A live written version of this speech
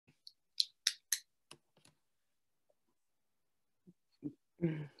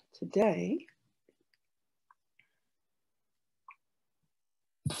Today,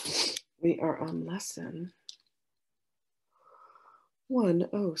 we are on lesson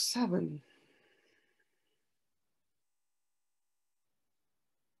 107.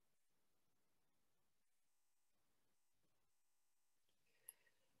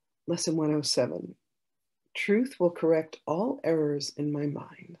 Lesson 107. Truth will correct all errors in my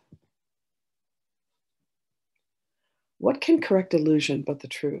mind. What can correct illusion but the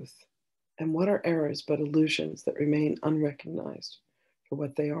truth? And what are errors but illusions that remain unrecognized for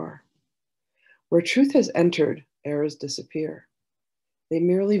what they are? Where truth has entered, errors disappear. They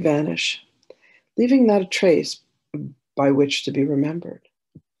merely vanish, leaving not a trace by which to be remembered.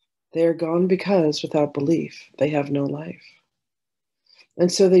 They are gone because, without belief, they have no life.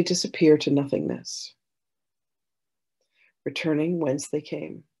 And so they disappear to nothingness, returning whence they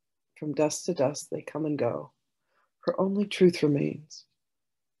came. From dust to dust they come and go, for only truth remains.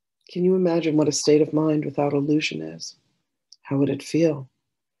 Can you imagine what a state of mind without illusion is? How would it feel?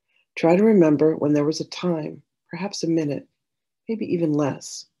 Try to remember when there was a time, perhaps a minute, maybe even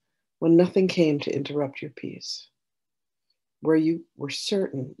less, when nothing came to interrupt your peace, where you were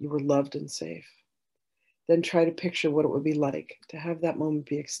certain you were loved and safe. Then try to picture what it would be like to have that moment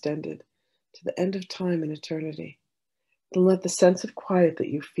be extended to the end of time and eternity. Then let the sense of quiet that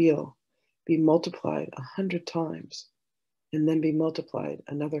you feel be multiplied 100 times, and then be multiplied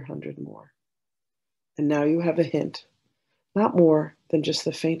another 100 more. And now you have a hint, not more than just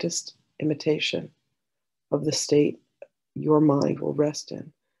the faintest imitation of the state your mind will rest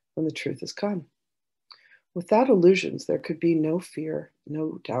in when the truth has come. Without illusions, there could be no fear,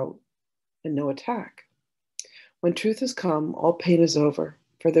 no doubt, and no attack. When truth has come, all pain is over,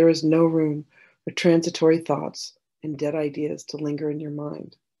 for there is no room for transitory thoughts and dead ideas to linger in your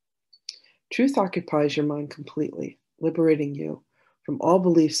mind. Truth occupies your mind completely, liberating you from all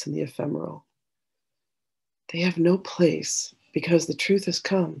beliefs in the ephemeral. They have no place because the truth has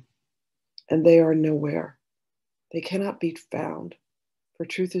come, and they are nowhere. They cannot be found, for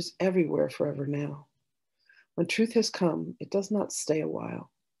truth is everywhere forever now. When truth has come, it does not stay a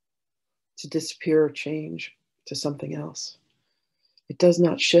while to disappear or change to something else. It does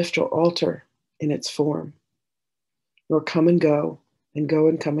not shift or alter in its form, nor come and go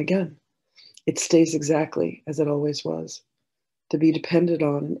and come again. It stays exactly as it always was, to be depended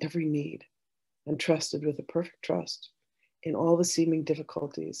on in every need and trusted with a perfect trust in all the seeming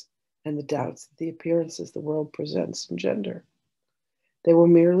difficulties and the doubts that the appearances the world presents engender. They will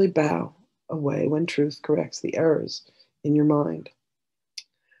merely bow away when truth corrects the errors in your mind.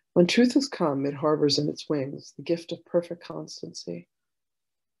 When truth has come, it harbors in its wings the gift of perfect constancy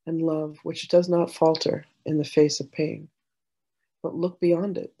and love, which does not falter in the face of pain, but look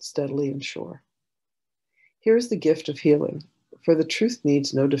beyond it steadily and sure. Here is the gift of healing, for the truth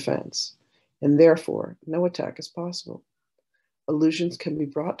needs no defense, and therefore no attack is possible. Illusions can be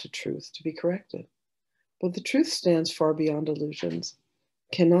brought to truth to be corrected, but the truth stands far beyond illusions,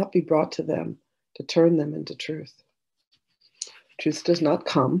 cannot be brought to them to turn them into truth. Truth does not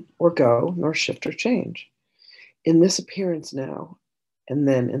come or go, nor shift or change. In this appearance now, and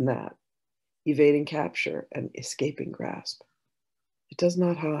then in that, evading capture and escaping grasp. It does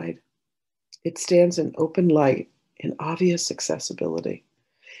not hide. It stands in open light in obvious accessibility.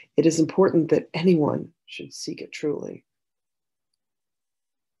 It is important that anyone should seek it truly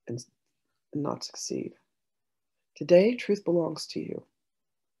and not succeed. Today, truth belongs to you.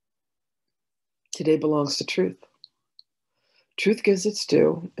 Today belongs to truth. Truth gives its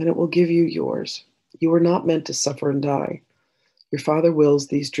due, and it will give you yours. You were not meant to suffer and die. Your Father wills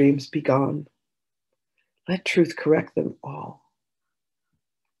these dreams be gone. Let truth correct them all.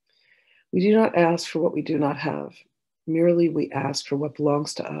 We do not ask for what we do not have. Merely we ask for what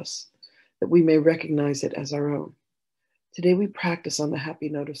belongs to us, that we may recognize it as our own. Today we practice on the happy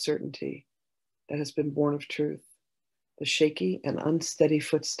note of certainty that has been born of truth. The shaky and unsteady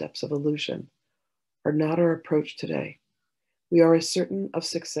footsteps of illusion are not our approach today. We are as certain of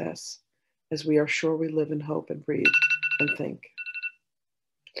success as we are sure we live in hope and breathe and think.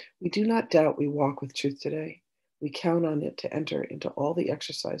 We do not doubt we walk with truth today. We count on it to enter into all the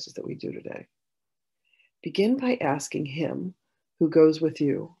exercises that we do today. Begin by asking Him who goes with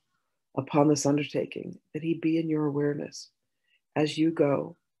you upon this undertaking that He be in your awareness as you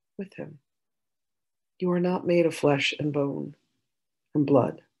go with Him. You are not made of flesh and bone and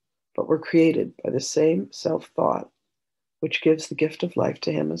blood, but were created by the same self-thought, which gives the gift of life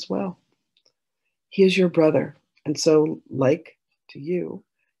to Him as well. He is your brother, and so, like to you,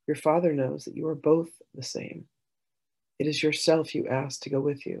 your Father knows that you are both the same. It is yourself you ask to go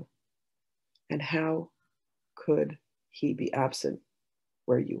with you. And how could He be absent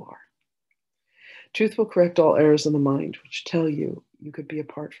where you are. Truth will correct all errors in the mind which tell you you could be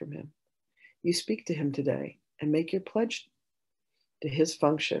apart from him. You speak to him today and make your pledge to his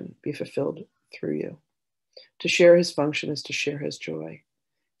function be fulfilled through you. To share his function is to share his joy.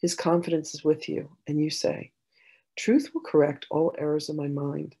 His confidence is with you, and you say, truth will correct all errors in my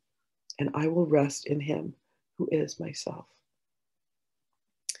mind, and I will rest in him who is myself.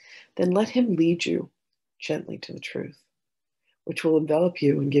 Then let him lead you gently to the truth, which will envelop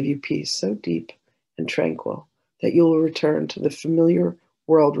you and give you peace so deep and tranquil that you will return to the familiar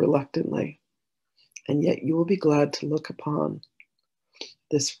world reluctantly, and yet you will be glad to look upon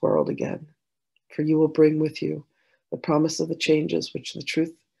this world again, for you will bring with you the promise of the changes which the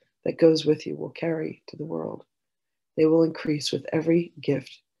truth that goes with you will carry to the world. They will increase with every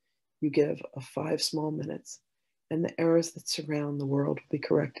gift you give of 5 small minutes, and the errors that surround the world will be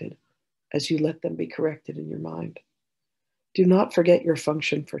corrected as you let them be corrected in your mind. Do not forget your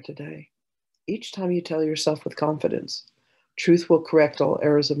function for today. Each time you tell yourself with confidence, truth will correct all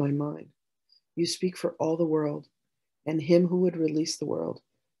errors of my mind, you speak for all the world and him who would release the world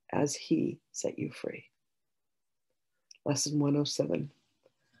as he set you free. Lesson 107.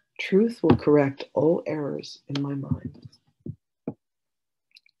 Truth will correct all errors in my mind.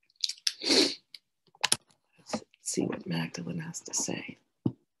 Let's see what Magdalene has to say.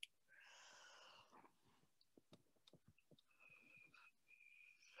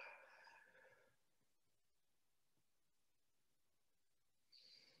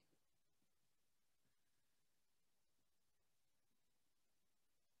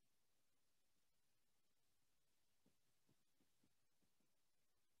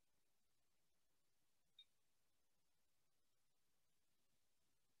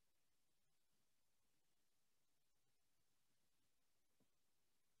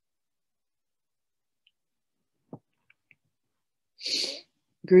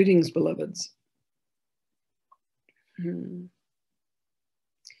 Greetings, beloveds.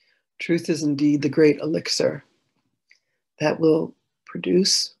 Truth is indeed the great elixir that will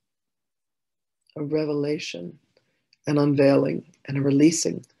produce a revelation, an unveiling, and a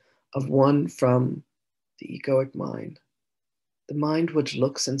releasing of one from the egoic mind. The mind which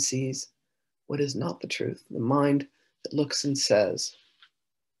looks and sees what is not the truth. The mind that looks and says,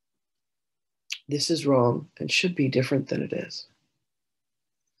 this is wrong and should be different than it is.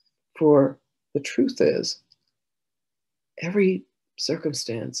 For the truth is, every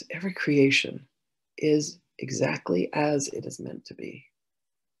circumstance, every creation is exactly as it is meant to be.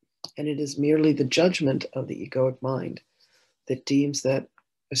 And it is merely the judgment of the egoic mind that deems that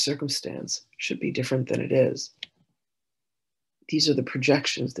a circumstance should be different than it is. These are the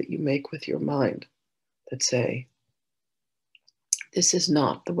projections that you make with your mind that say, this is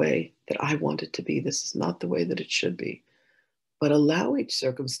not the way that I want it to be. This is not the way that it should be. But allow each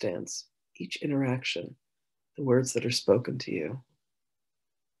circumstance, each interaction, the words that are spoken to you,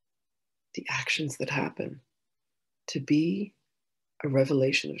 the actions that happen, to be a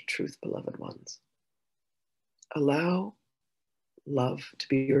revelation of truth, beloved ones. Allow love to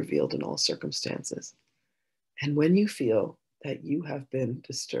be revealed in all circumstances. And when you feel that you have been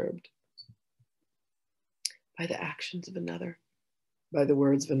disturbed by the actions of another, by the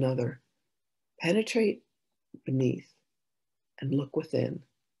words of another, penetrate beneath and look within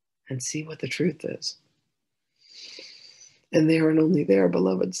and see what the truth is. And there and only there,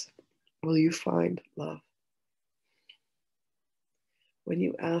 beloveds, will you find love. When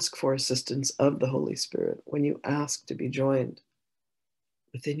you ask for assistance of the Holy Spirit, when you ask to be joined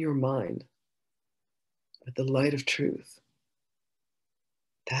within your mind with the light of truth,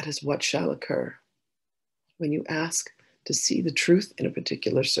 that is what shall occur. When you ask to see the truth in a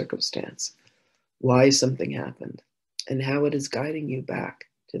particular circumstance, why something happened, and how it is guiding you back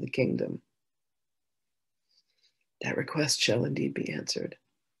to the kingdom, that request shall indeed be answered.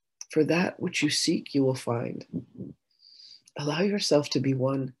 For that which you seek, you will find. Allow yourself to be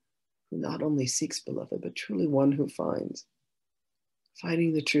one who not only seeks, beloved, but truly one who finds.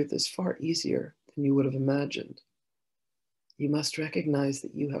 Finding the truth is far easier than you would have imagined. You must recognize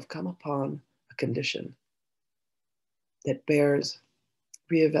that you have come upon a condition that bears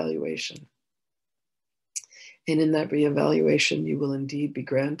reevaluation. And in that reevaluation, you will indeed be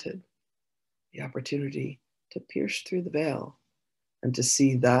granted the opportunity to pierce through the veil and to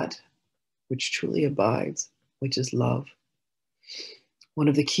see that which truly abides, which is love. One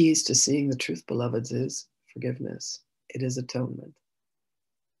of the keys to seeing the truth, beloveds, is forgiveness. It is atonement.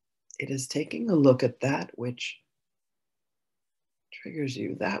 It is taking a look at that which triggers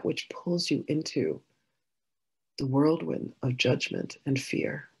you, that which pulls you into the whirlwind of judgment and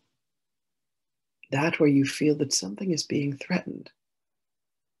fear. That where you feel that something is being threatened.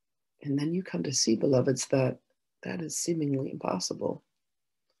 And then you come to see, beloveds, that that is seemingly impossible.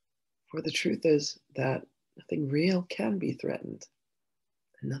 For the truth is that nothing real can be threatened,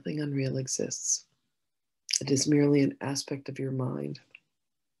 and nothing unreal exists. It is merely an aspect of your mind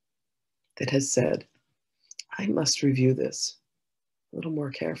that has said, I must review this a little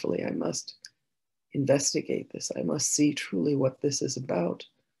more carefully. I must investigate this. I must see truly what this is about,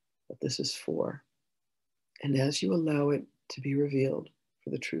 what this is for. And as you allow it to be revealed for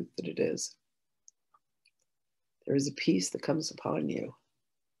the truth that it is, there is a peace that comes upon you.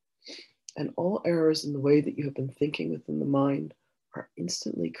 And all errors in the way that you have been thinking within the mind are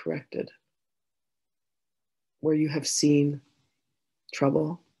instantly corrected. Where you have seen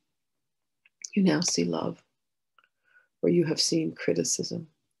trouble, you now see love. Where you have seen criticism,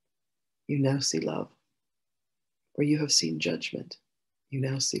 you now see love. Where you have seen judgment, you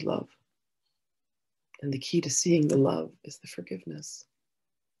now see love. And the key to seeing the love is the forgiveness.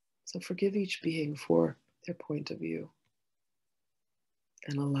 So forgive each being for their point of view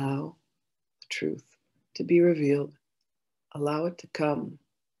and allow the truth to be revealed. Allow it to come.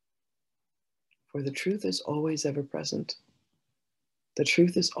 For the truth is always ever present. The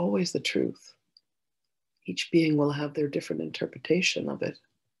truth is always the truth. Each being will have their different interpretation of it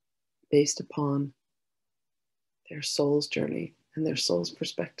based upon their soul's journey and their soul's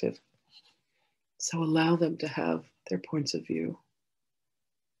perspective. So allow them to have their points of view.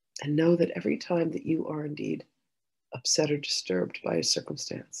 And know that every time that you are indeed upset or disturbed by a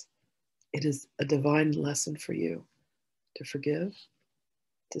circumstance, it is a divine lesson for you to forgive,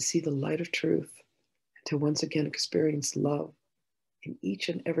 to see the light of truth, and to once again experience love in each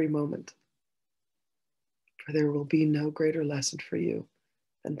and every moment. For there will be no greater lesson for you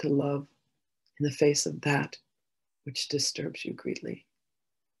than to love in the face of that which disturbs you greatly.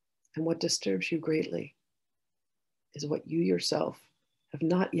 And what disturbs you greatly is what you yourself have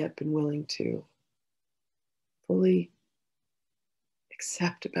not yet been willing to fully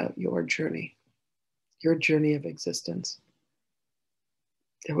accept about your journey of existence.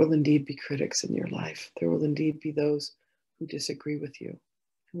 There will indeed be critics in your life. There will indeed be those who disagree with you.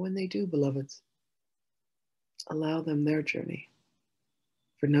 And when they do, beloveds, allow them their journey.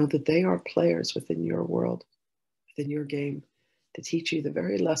 For know that they are players within your world, within your game, to teach you the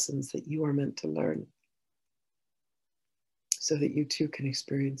very lessons that you are meant to learn, so that you too can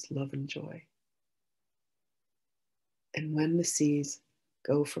experience love and joy. And when the seas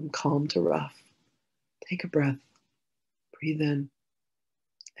go from calm to rough, take a breath, breathe in,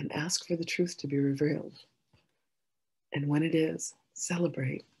 and ask for the truth to be revealed. And when it is,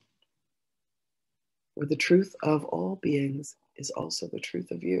 celebrate. For the truth of all beings is also the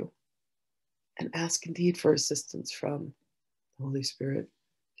truth of you. And ask indeed for assistance from the Holy Spirit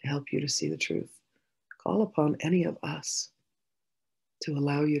to help you to see the truth. Call upon any of us to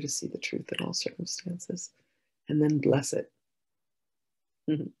allow you to see the truth in all circumstances, and then bless it.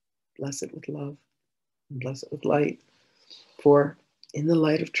 Bless it with love, and bless it with light. For in the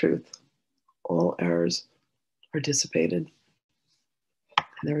light of truth, all errors are dissipated, and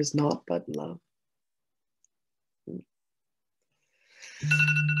there is naught but love.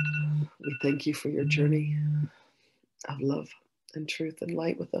 We thank you for your journey of love and truth and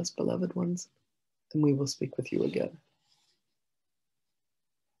light with us, beloved ones, and we will speak with you again.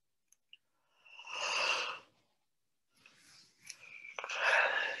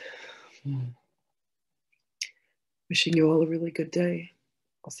 Wishing you all a really good day.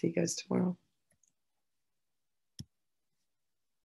 I'll see you guys tomorrow.